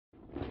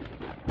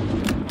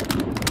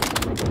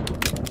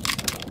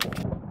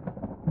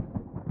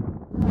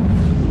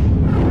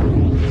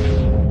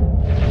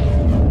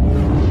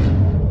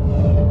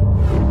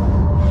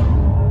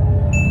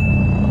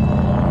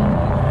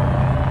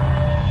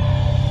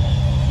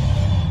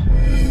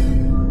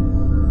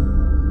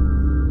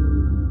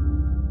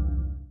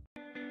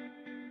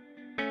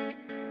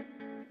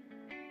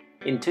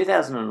In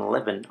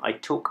 2011, I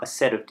took a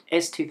set of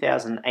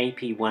S2000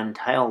 AP1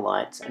 tail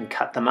lights and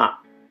cut them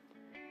up.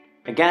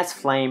 A gas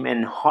flame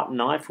and hot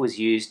knife was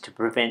used to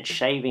prevent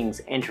shavings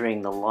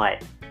entering the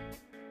light.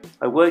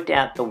 I worked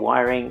out the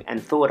wiring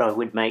and thought I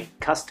would make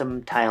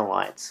custom tail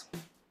lights.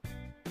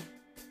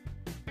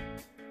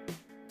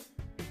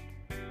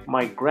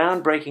 My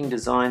groundbreaking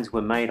designs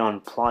were made on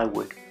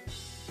plywood.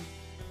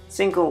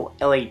 Single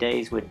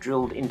LEDs were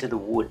drilled into the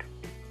wood.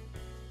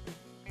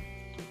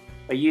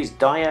 I used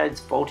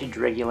diodes, voltage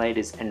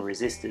regulators and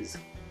resistors.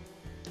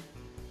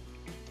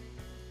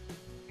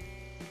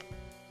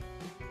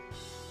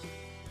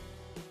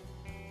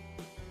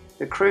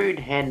 The crude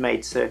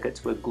handmade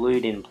circuits were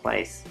glued in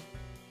place.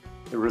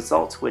 The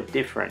results were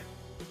different.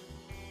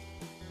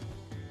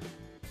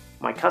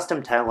 My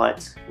custom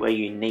taillights were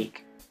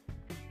unique.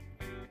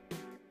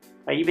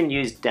 I even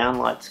used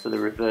downlights for the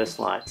reverse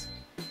lights.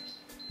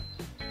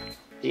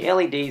 The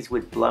LEDs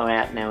would blow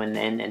out now and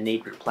then and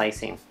need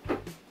replacing.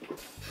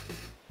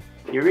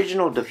 The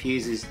original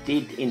diffusers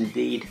did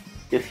indeed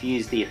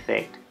diffuse the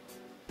effect.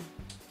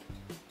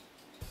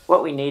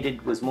 What we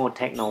needed was more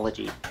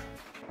technology.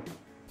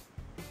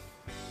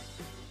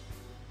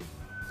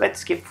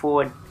 Let's skip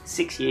forward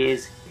 6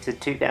 years to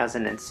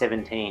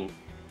 2017.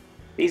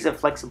 These are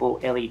flexible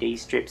LED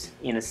strips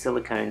in a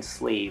silicone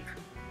sleeve.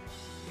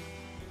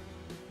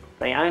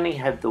 They only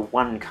have the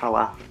one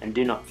color and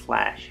do not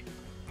flash.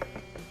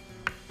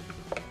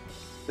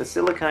 The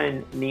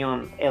silicone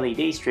neon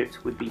LED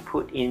strips would be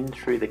put in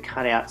through the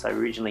cutouts I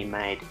originally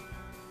made.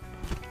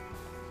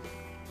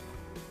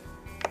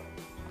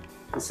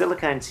 The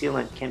silicone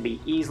sealant can be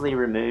easily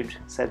removed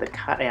so the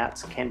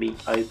cutouts can be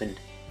opened.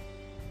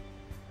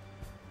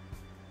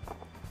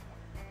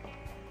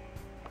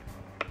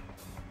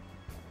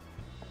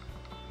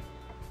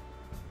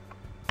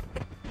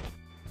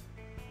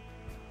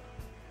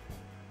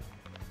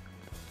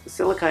 The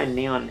silicone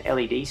neon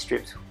LED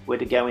strips were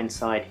to go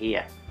inside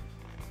here.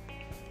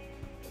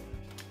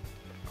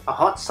 A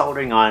hot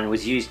soldering iron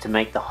was used to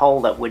make the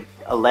hole that would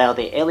allow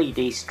the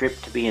LED strip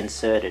to be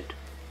inserted.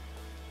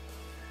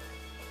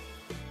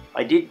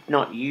 I did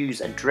not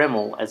use a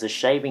Dremel as the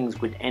shavings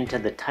would enter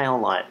the tail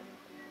light.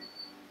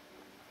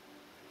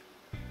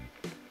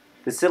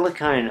 The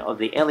silicone of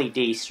the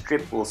LED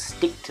strip will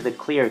stick to the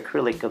clear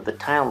acrylic of the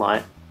tail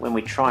light when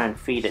we try and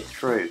feed it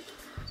through.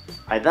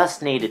 I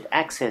thus needed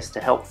access to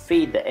help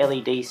feed the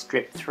LED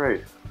strip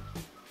through.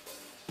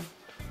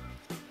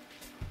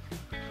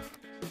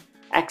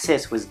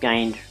 Access was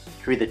gained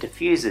through the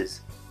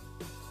diffusers.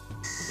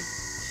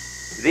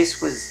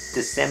 This was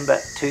December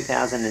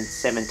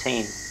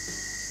 2017.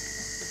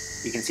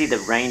 You can see the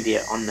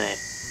reindeer on the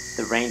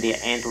reindeer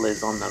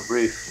antlers on the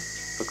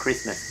roof for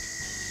Christmas.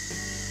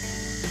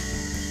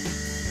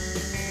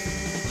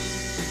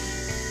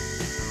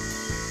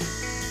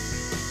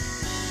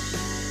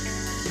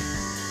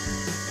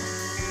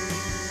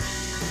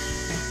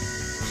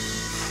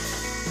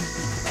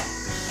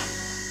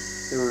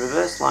 The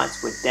reverse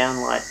lights were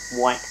downlight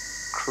white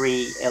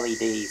Cree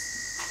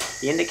LEDs.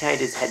 The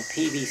indicators had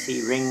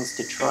PVC rings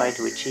to try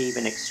to achieve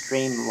an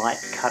extreme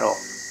light cutoff.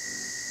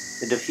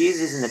 The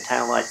diffusers in the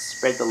taillights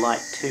spread the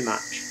light too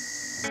much.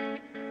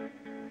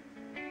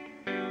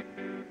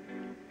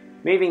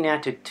 Moving now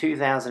to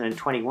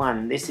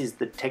 2021, this is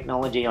the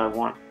technology I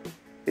want.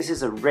 This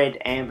is a red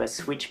amber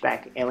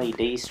switchback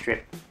LED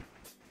strip.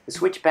 The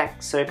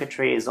switchback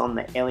circuitry is on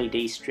the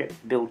LED strip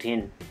built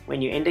in.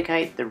 When you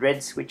indicate, the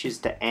red switches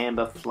to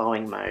amber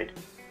flowing mode.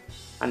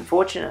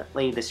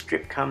 Unfortunately, the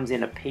strip comes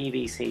in a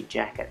PVC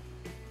jacket.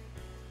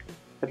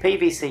 The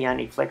PVC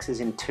only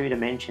flexes in 2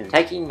 dimensions.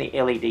 Taking the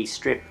LED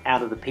strip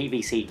out of the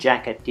PVC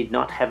jacket did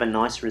not have a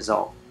nice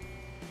result.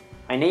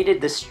 I needed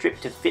the strip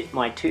to fit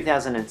my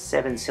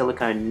 2007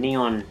 silicone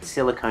neon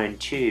silicone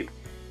tube.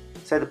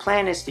 So the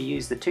plan is to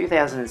use the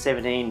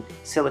 2017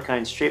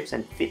 silicone strips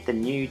and fit the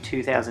new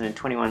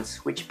 2021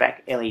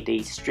 switchback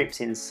LED strips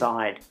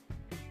inside.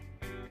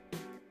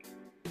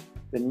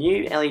 The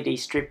new LED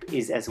strip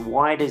is as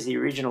wide as the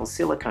original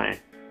silicone.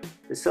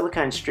 The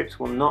silicone strips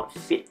will not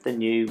fit the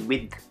new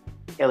width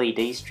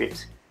LED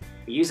strips.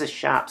 We use a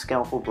sharp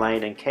scalpel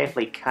blade and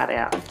carefully cut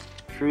out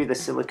through the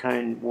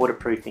silicone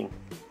waterproofing.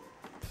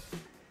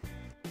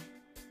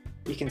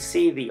 You can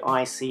see the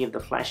IC of the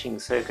flashing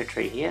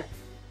circuitry here.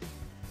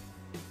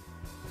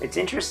 It's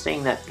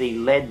interesting that the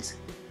LEDs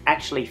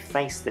actually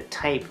face the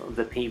tape of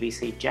the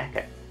PVC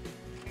jacket.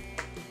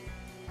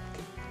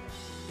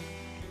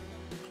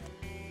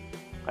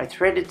 I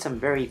threaded some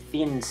very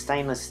thin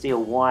stainless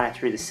steel wire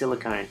through the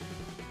silicone.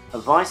 A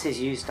vise is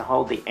used to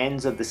hold the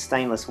ends of the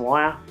stainless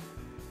wire.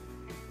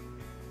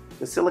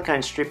 The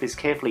silicone strip is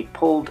carefully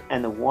pulled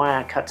and the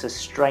wire cuts a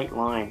straight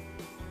line.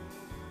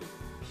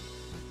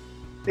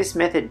 This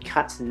method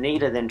cuts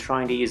neater than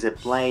trying to use a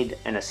blade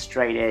and a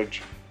straight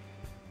edge.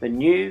 The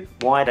new,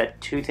 wider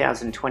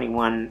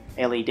 2021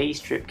 LED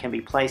strip can be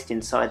placed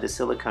inside the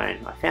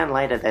silicone. I found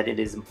later that it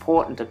is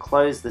important to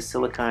close the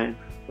silicone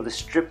or the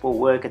strip will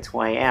work its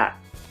way out.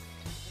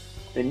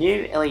 The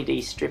new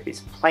LED strip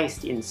is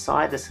placed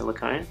inside the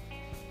silicone,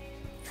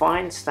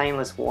 fine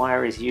stainless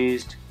wire is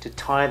used to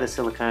tie the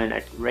silicone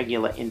at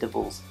regular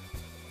intervals.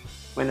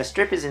 When the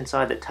strip is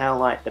inside the tail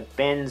light, the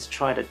bends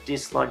try to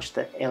dislodge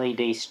the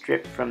LED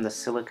strip from the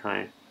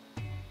silicone.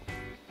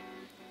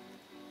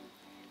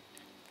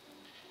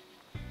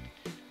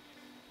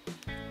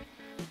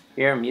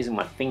 Here I'm using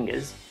my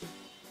fingers,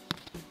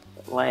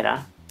 but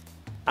later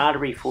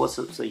artery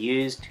forceps are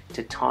used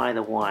to tie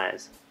the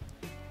wires.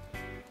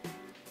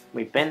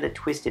 We bend the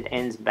twisted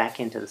ends back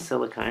into the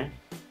silicone.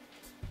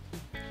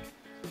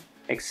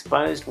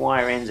 Exposed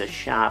wire ends are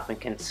sharp and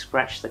can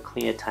scratch the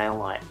clear tail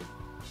light.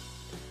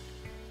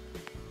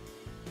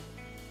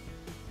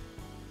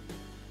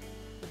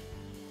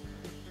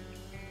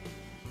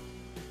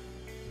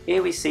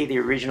 Here we see the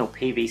original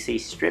PVC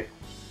strip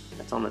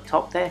that's on the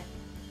top there.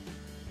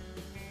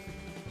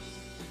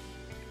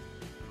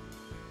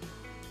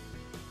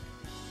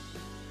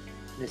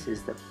 This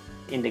is the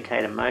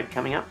indicator mode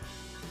coming up.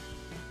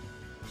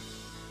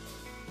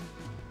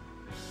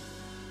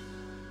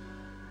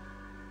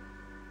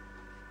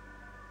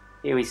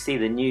 Here we see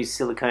the new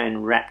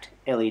silicone wrapped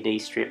LED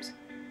strips.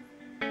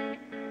 The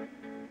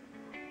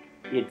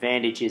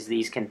advantage is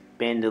these can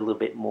bend a little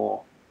bit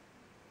more.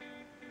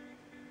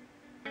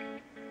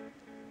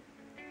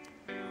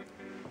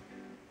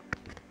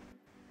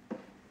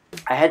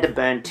 I had to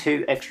burn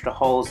 2 extra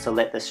holes to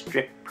let the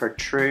strip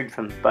protrude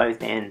from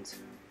both ends.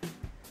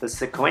 The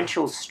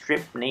sequential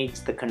strip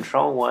needs the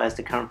control wires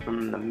to come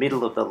from the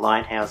middle of the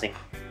light housing.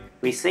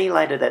 We see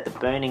later that the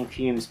burning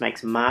fumes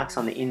makes marks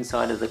on the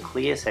inside of the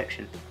clear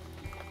section.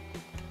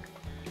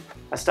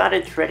 I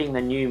started threading the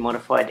new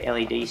modified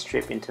LED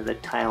strip into the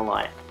tail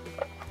light.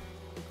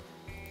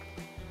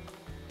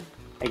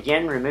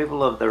 Again,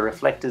 removal of the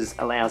reflectors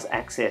allows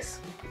access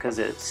because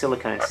the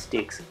silicone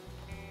sticks.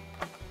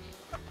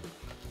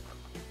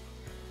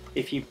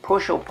 If you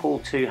push or pull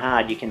too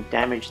hard, you can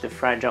damage the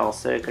fragile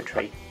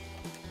circuitry.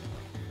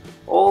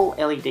 All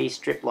LED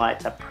strip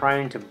lights are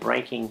prone to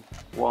breaking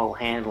while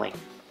handling.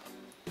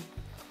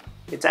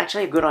 It's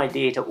actually a good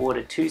idea to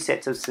order 2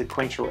 sets of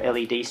sequential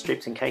LED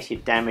strips in case you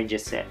damage a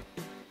set.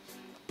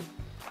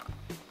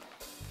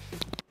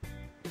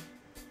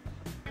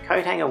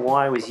 Coat hanger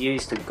wire was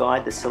used to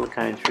guide the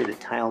silicone through the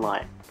tail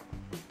light.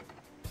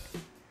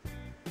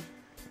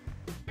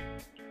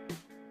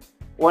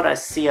 What are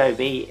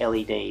COB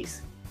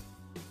LEDs?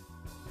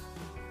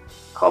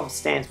 COB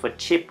stands for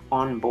Chip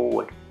on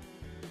Board.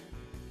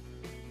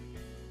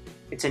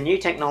 It's a new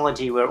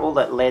technology where all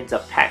the LEDs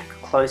are packed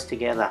close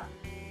together.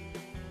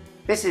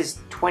 This is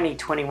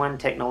 2021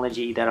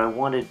 technology that I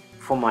wanted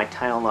for my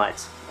tail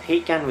lights. A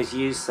heat gun was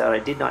used so I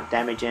did not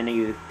damage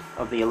any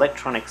of the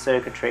electronic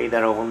circuitry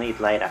that I will need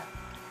later.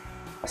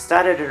 I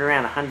started at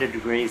around 100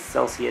 degrees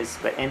Celsius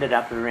but ended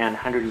up at around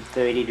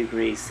 130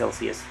 degrees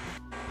Celsius.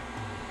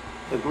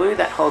 The glue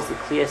that holds the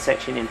clear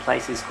section in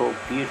place is called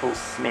butyl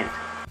cement.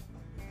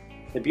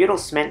 The butyl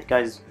cement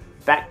goes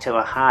back to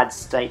a hard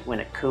state when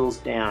it cools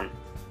down.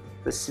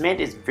 The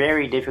cement is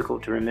very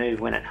difficult to remove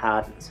when it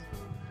hardens.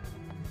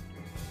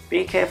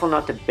 Be careful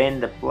not to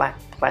bend the black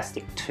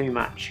plastic too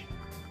much.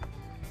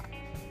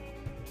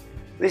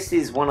 This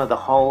is one of the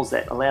holes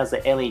that allows the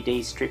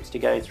LED strips to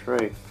go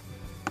through.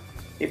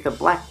 If the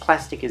black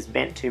plastic is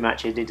bent too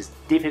much, it is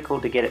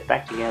difficult to get it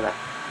back together.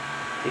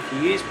 If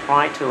you use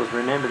pry tools,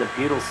 remember the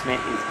butyl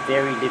cement is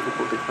very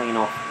difficult to clean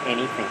off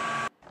anything.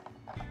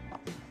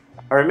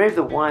 I removed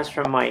the wires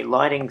from my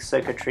lighting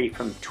circuitry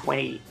from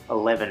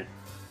 2011.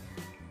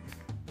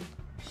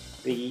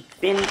 The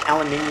thin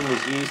aluminium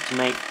was used to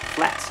make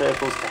flat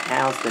circles to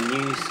house the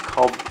new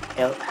COB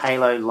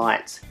halo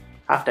lights.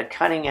 After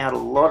cutting out a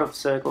lot of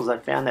circles, I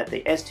found that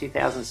the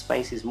S2000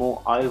 space is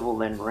more oval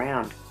than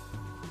round.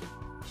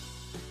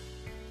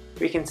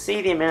 We can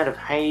see the amount of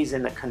haze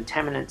and the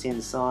contaminants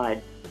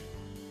inside.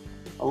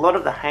 A lot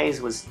of the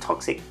haze was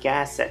toxic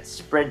gas that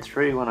spread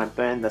through when I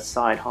burned the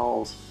side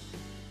holes.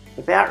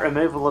 Without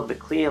removal of the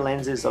clear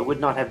lenses, I would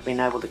not have been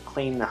able to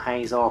clean the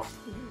haze off.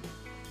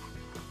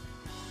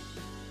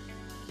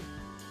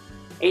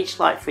 Each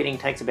light fitting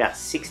takes about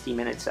 60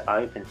 minutes to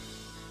open.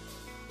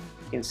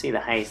 You can see the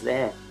haze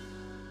there.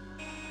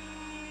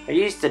 I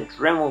used a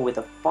Dremel with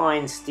a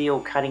fine steel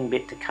cutting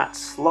bit to cut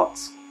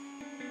slots.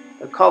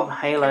 The COB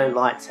halo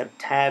lights have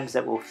tabs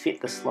that will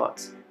fit the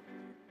slots.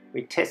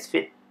 We test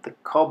fit the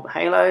COB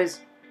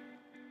halos.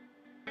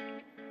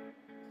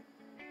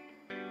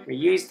 We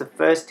use the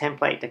first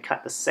template to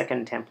cut the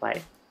second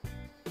template.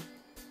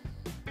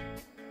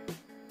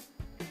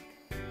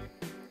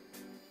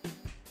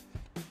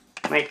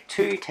 Make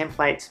 2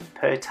 templates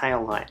per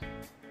tail light.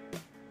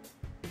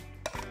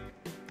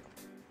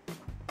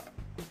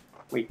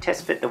 We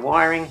test fit the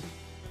wiring.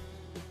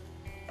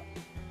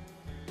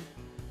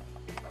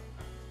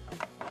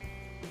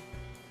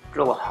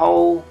 Drill a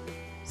hole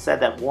so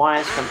that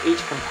wires from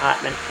each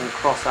compartment can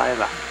cross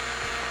over.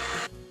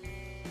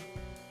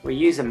 We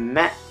use a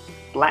matte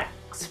black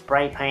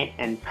spray paint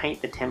and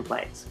paint the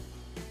templates.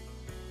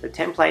 The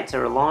templates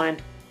are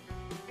aligned.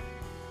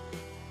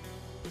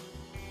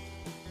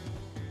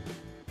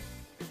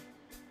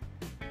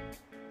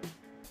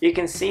 You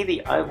can see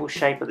the oval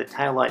shape of the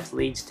taillights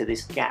leads to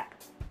this gap.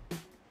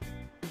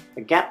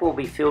 The gap will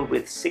be filled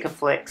with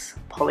Sikaflex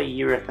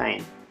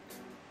polyurethane.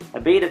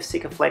 A bead of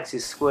Sikaflex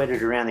is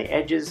squirted around the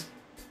edges.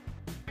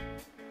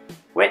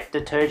 Wet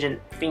detergent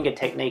finger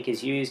technique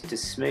is used to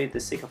smooth the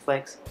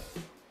Sikaflex.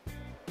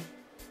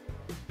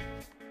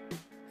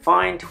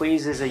 Fine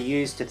tweezers are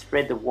used to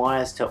thread the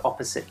wires to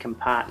opposite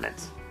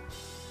compartments.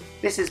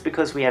 This is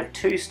because we have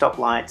two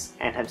stoplights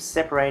and have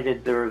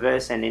separated the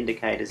reverse and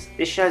indicators.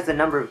 This shows the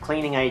number of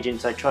cleaning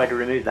agents I tried to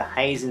remove the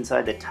haze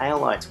inside the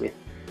taillights with.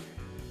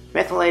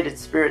 Methylated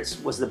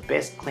spirits was the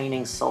best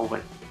cleaning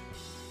solvent.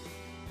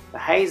 The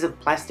haze of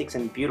plastics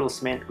and butyl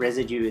cement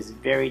residue is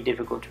very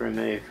difficult to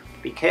remove.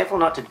 Be careful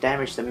not to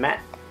damage the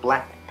matte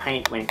black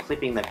paint when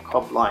clipping the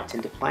COB lights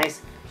into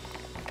place.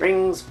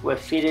 Rings were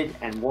fitted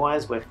and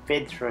wires were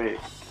fed through.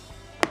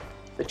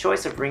 The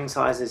choice of ring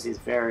sizes is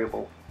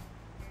variable.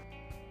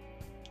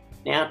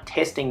 Now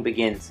testing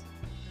begins.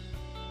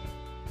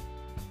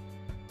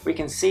 We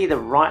can see the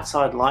right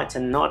side lights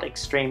are not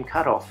extreme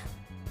cutoff.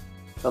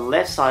 The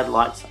left side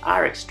lights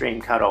are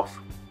extreme cutoff.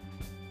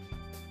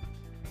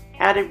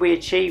 How did we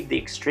achieve the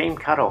extreme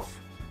cutoff?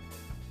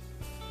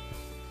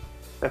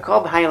 The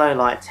COB halo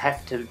lights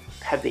have to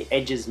have the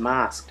edges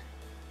masked.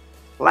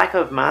 Lack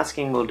of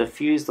masking will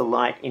diffuse the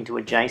light into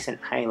adjacent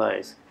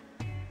halos.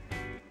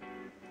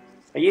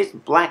 I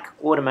used black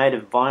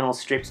automotive vinyl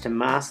strips to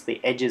mask the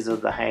edges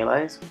of the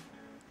halos.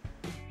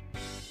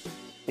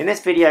 In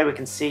this video we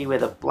can see where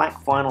the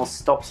black vinyl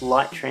stops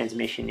light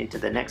transmission into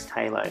the next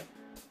halo.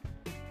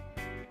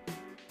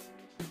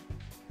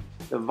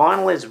 The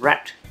vinyl is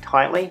wrapped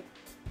tightly.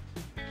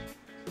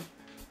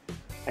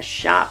 A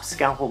sharp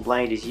scalpel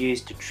blade is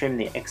used to trim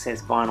the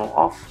excess vinyl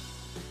off.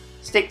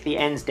 Stick the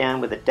ends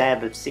down with a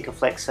dab of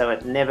Sikaflex so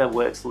it never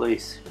works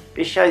loose.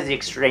 This shows the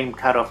extreme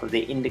cutoff of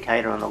the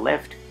indicator on the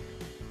left.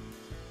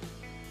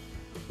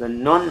 The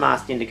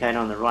non-masked indicator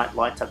on the right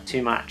lights up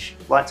too much,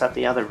 lights up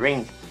the other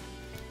ring.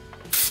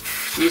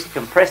 Use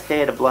compressed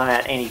air to blow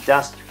out any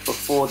dust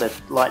before the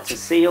lights are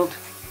sealed.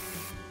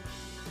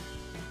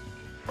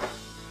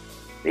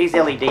 These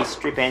LED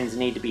strip ends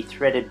need to be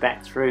threaded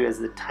back through as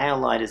the tail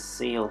light is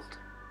sealed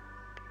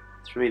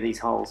through these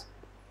holes.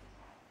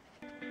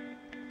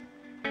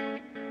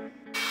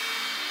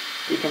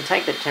 You can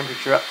take the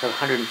temperature up to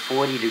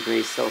 140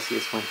 degrees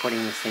Celsius when putting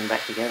this thing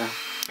back together.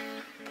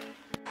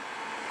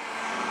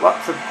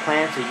 Lots of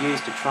clamps are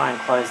used to try and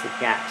close the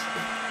gaps.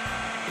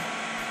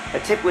 A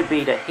tip would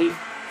be to heat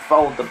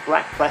fold the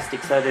black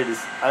plastic so that it is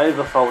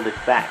overfolded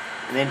back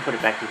and then put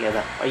it back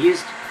together. I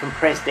used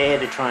compressed air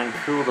to try and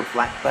cool the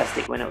black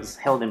plastic when it was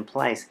held in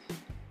place.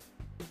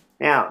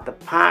 Now, the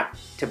park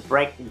to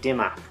brake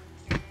dimmer.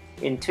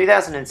 In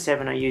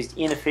 2007 I used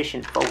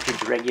inefficient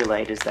voltage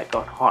regulators that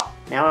got hot.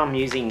 Now I'm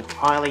using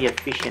highly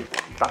efficient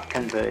buck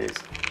converters.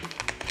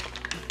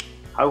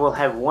 I will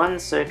have one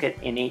circuit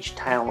in each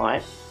tail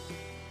light.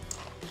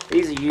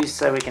 These are used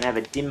so we can have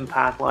a dim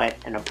park light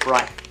and a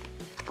bright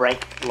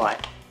brake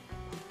light.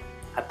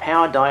 A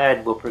power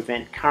diode will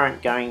prevent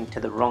current going to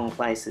the wrong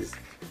places.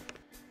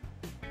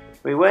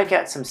 We work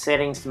out some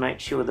settings to make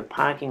sure the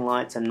parking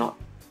lights are not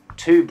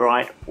too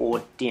bright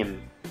or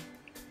dim.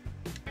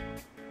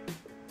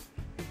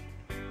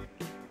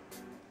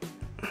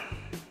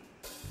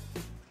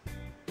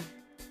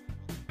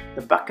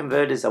 The buck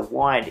converters are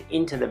wired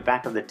into the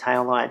back of the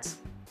tail lights.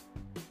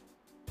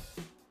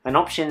 An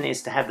option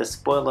is to have the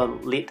spoiler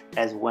lit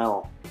as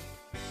well.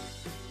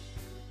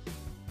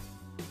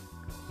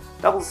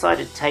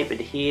 Double-sided tape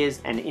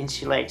adheres and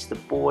insulates the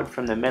board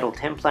from the metal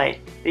template.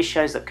 This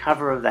shows the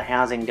cover of the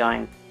housing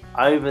going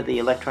over the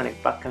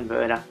electronic buck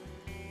converter.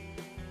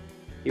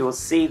 You will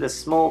see the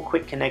small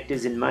quick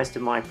connectors in most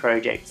of my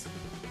projects.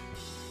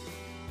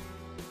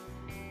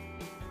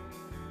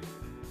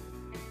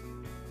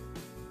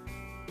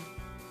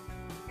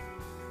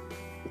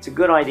 It's a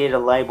good idea to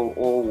label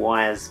all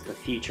wires for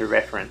future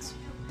reference.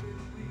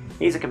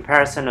 Here's a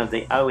comparison of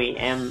the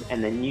OEM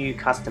and the new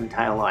custom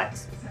tail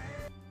lights.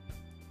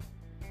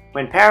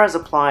 When power is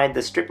applied,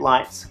 the strip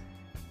lights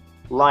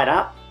light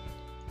up.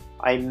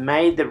 I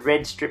made the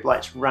red strip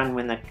lights run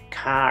when the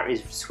car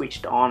is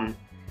switched on.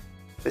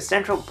 The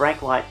central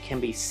brake light can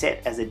be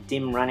set as a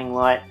dim running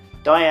light.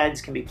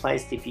 Diodes can be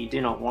placed if you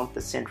do not want the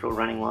central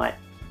running light.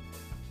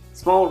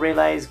 Small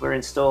relays were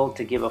installed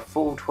to give a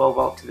full 12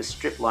 volt to the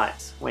strip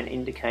lights when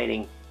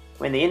indicating.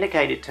 When the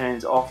indicator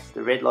turns off,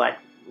 the red light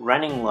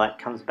running light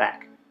comes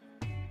back.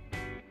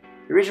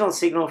 The original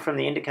signal from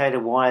the indicator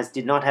wires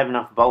did not have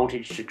enough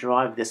voltage to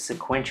drive the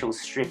sequential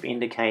strip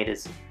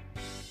indicators.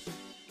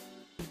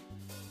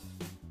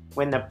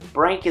 When the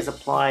brake is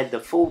applied,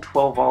 the full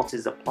 12 volts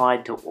is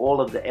applied to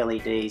all of the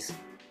LEDs.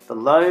 The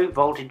low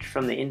voltage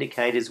from the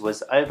indicators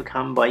was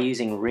overcome by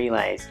using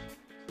relays.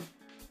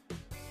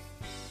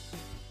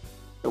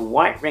 The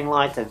white ring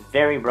lights are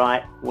very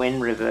bright when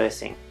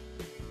reversing.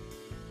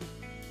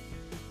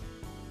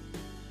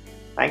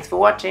 Thanks for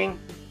watching.